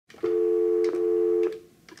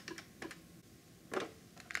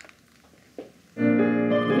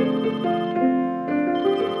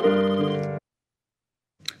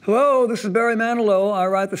Hello, this is Barry Manilow. I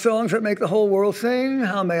write the songs that make the whole world sing.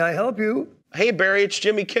 How may I help you? Hey, Barry, it's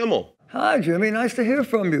Jimmy Kimmel. Hi, Jimmy. Nice to hear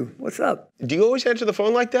from you. What's up? Do you always answer the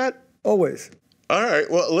phone like that? Always. All right.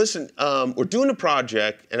 Well, listen, we're doing a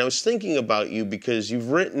project, and I was thinking about you because you've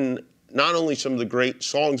written not only some of the great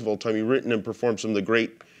songs of all time, you've written and performed some of the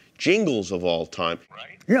great jingles of all time.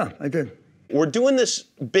 Right? Yeah, I did. We're doing this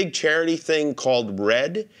big charity thing called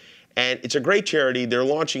Red, and it's a great charity. They're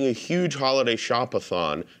launching a huge holiday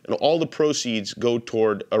shopathon, and all the proceeds go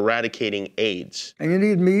toward eradicating AIDS. And you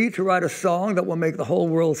need me to write a song that will make the whole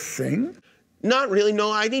world sing? Not really, no.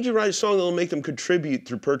 I need you to write a song that will make them contribute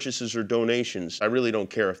through purchases or donations. I really don't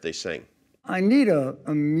care if they sing. I need a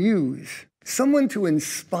muse, someone to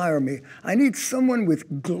inspire me. I need someone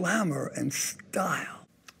with glamour and style.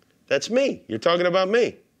 That's me. You're talking about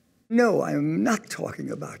me. No, I am not talking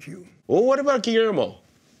about you. Well, what about Guillermo?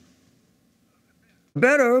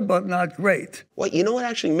 Better, but not great. What, you know what,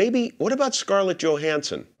 actually, maybe, what about Scarlett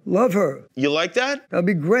Johansson? Love her. You like that? That'd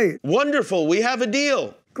be great. Wonderful, we have a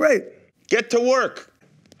deal. Great. Get to work.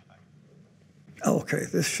 Okay,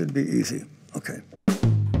 this should be easy. Okay.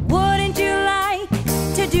 Wouldn't you like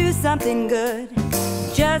to do something good?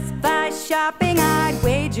 Just by shopping, I'd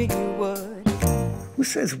wager you would. Who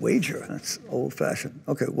says wager? That's old-fashioned.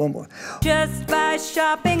 Okay, one more. Just by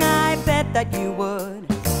shopping, I bet that you would.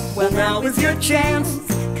 Well, now is your chance,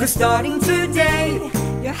 'cause starting today,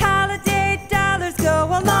 your holiday dollars go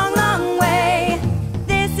a long, long way.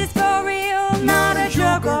 This is for real, not a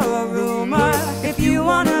joke or a rumor. If you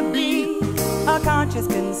wanna be a conscious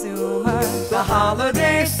consumer, the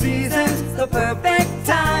holiday season's the perfect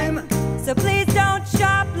time. So please don't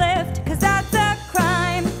shoplift, 'cause that's a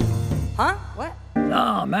crime. Huh? What?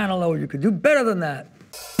 Ah, Manilow, you could do better than that.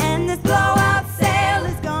 And this blowout sale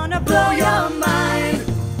is gonna blow your mind.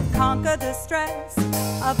 Conquer the stress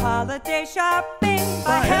of holiday shopping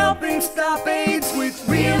by helping stop AIDS, which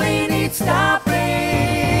really needs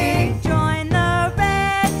stopping. Join the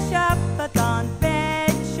Red Shopathon,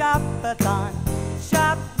 Red Shopathon.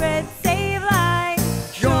 Shop Red, save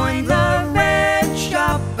lives. Join the Red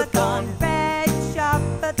Shopathon, Red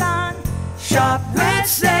Shopathon. Shop Red,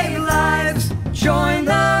 save lives. Join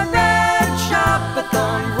the Red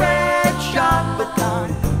Shopathon, Red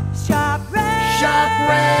Shopathon. Shop Red. Shop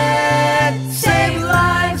Red, save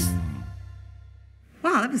lives.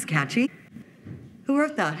 Wow, that was catchy. Who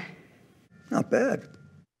wrote that? Not bad.